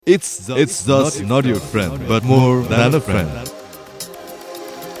It's thus not your friend, but more than a friend.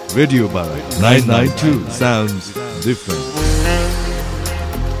 Radio Barahi 992 sounds different.